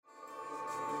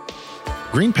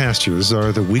Green Pastures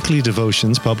are the weekly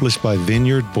devotions published by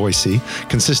Vineyard Boise,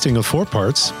 consisting of 4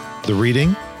 parts: the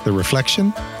reading, the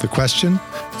reflection, the question,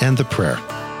 and the prayer.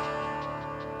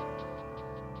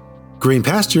 Green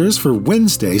Pastures for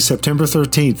Wednesday, September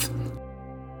 13th.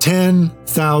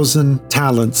 10,000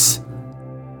 talents.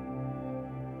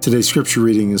 Today's scripture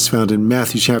reading is found in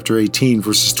Matthew chapter 18,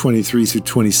 verses 23 through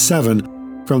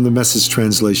 27 from the Message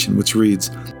translation, which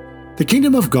reads, "The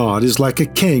kingdom of God is like a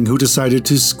king who decided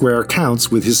to square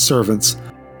accounts with his servants.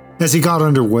 As he got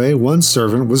underway, one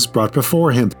servant was brought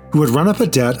before him who had run up a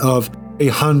debt of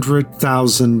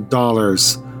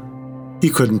 $100,000. He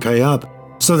couldn't pay up,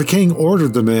 so the king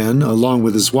ordered the man, along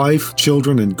with his wife,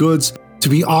 children, and goods, to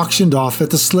be auctioned off at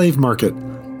the slave market.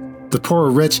 The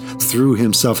poor wretch threw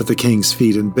himself at the king's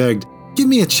feet and begged, 'Give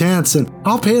me a chance and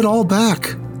I'll pay it all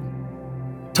back.'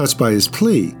 Touched by his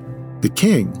plea, the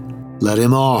king let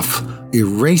him off,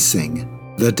 erasing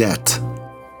the debt."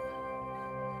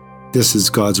 This is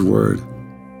God's word.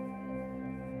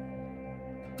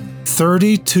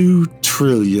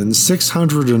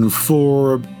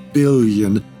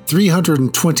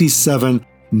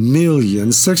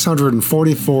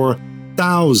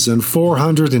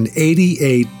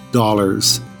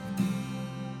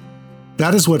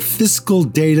 That is what fiscal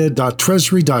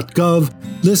data-rte-preserve-empty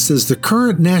lists as the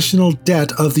current national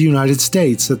debt of the United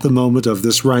States at the moment of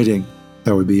this writing.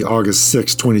 That would be August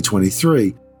 6,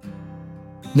 2023.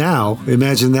 Now,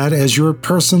 imagine that as your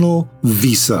personal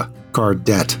Visa card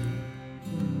debt.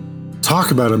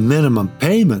 Talk about a minimum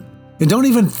payment, and don't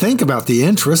even think about the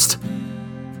interest.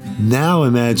 Now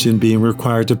imagine being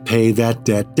required to pay that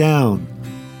debt down,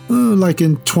 like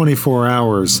in 24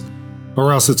 hours.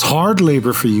 Or else it's hard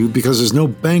labor for you because there's no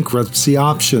bankruptcy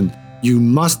option. You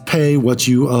must pay what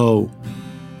you owe.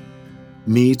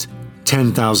 Meet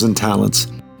 10,000 talents.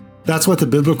 That's what the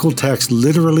biblical text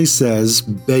literally says,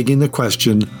 begging the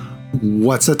question,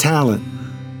 what's a talent?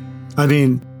 I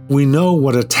mean, we know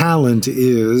what a talent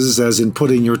is, as in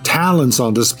putting your talents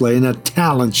on display in a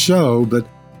talent show, but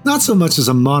not so much as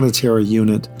a monetary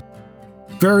unit.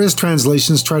 Various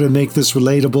translations try to make this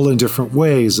relatable in different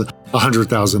ways.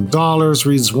 $100,000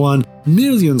 reads one,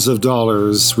 millions of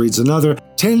dollars reads another,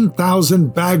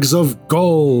 10,000 bags of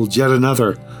gold yet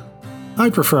another.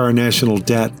 I prefer our national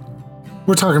debt.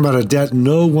 We're talking about a debt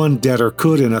no one debtor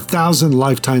could in 1,000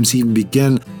 lifetimes even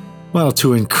begin,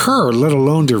 to incur, let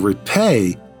alone to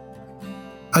repay.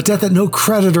 A debt that no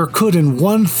creditor could in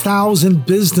 1,000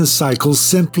 business cycles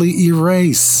simply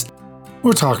erase.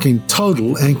 We're talking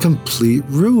total and complete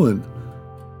ruin.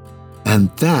 And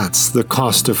that's the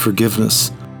cost of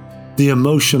forgiveness. The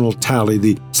emotional tally,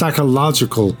 the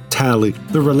psychological tally,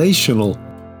 the relational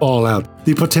fallout,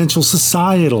 the potential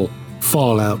societal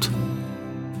fallout.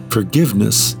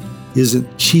 Forgiveness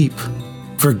isn't cheap.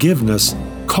 Forgiveness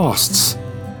costs.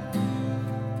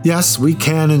 Yes, we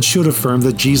can and should affirm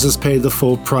that Jesus paid the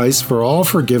full price for all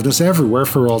forgiveness everywhere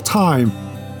for all time.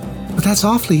 But that's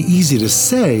awfully easy to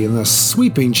say in a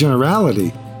sweeping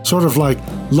generality, sort of like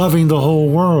loving the whole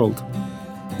world.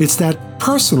 It's that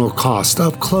personal cost,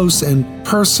 up close and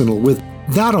personal, with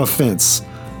that offense,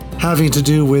 having to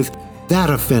do with that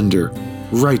offender,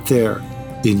 right there,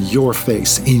 in your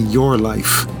face, in your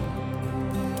life.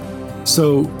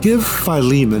 So give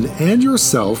Philemon and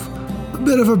yourself a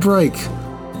bit of a break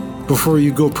before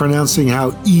you go pronouncing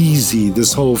how easy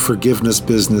this whole forgiveness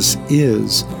business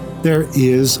is. There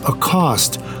is a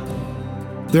cost.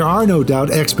 There are no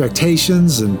doubt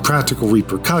expectations and practical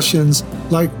repercussions,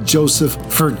 like Joseph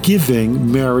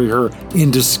forgiving Mary her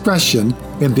indiscretion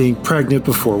and being pregnant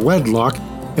before wedlock,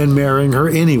 and marrying her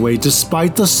anyway,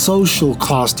 despite the social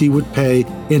cost he would pay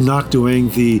in not doing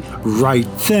the right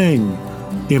thing,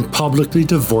 in publicly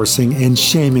divorcing and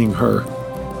shaming her.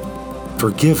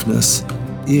 Forgiveness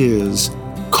is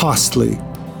costly,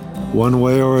 one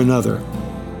way or another.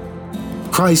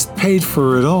 Christ paid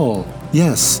for it all,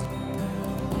 yes,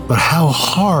 but how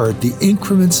hard the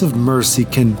increments of mercy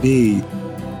can be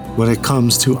when it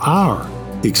comes to our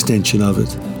extension of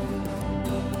it.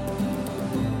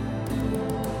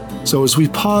 So as we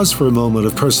pause for a moment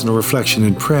of personal reflection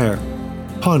and prayer,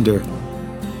 ponder,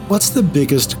 what's the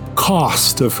biggest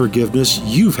cost of forgiveness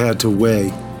you've had to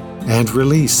weigh and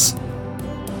release?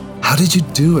 How did you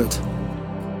do it?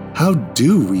 How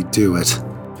do we do it?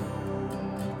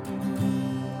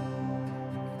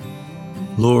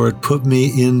 Lord, put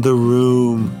me in the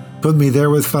room. Put me there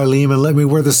with Philemon. Let me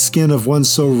wear the skin of one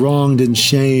so wronged and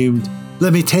shamed.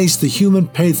 Let me taste the human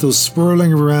pathos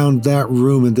swirling around that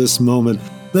room in this moment.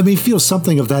 Let me feel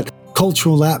something of that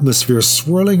cultural atmosphere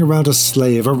swirling around a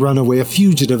slave, a runaway, a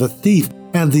fugitive, a thief,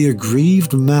 and the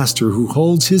aggrieved master who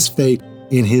holds his fate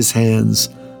in his hands.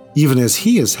 even as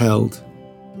he is held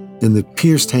in the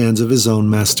pierced hands of his own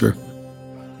master.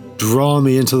 Draw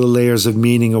me into the layers of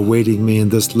meaning awaiting me in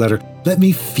this letter. Let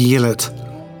me feel it,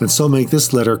 and so make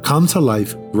this letter come to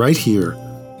life right here,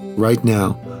 right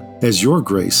now, as your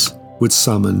grace would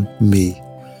summon me.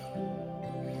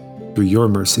 Through your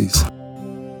mercies.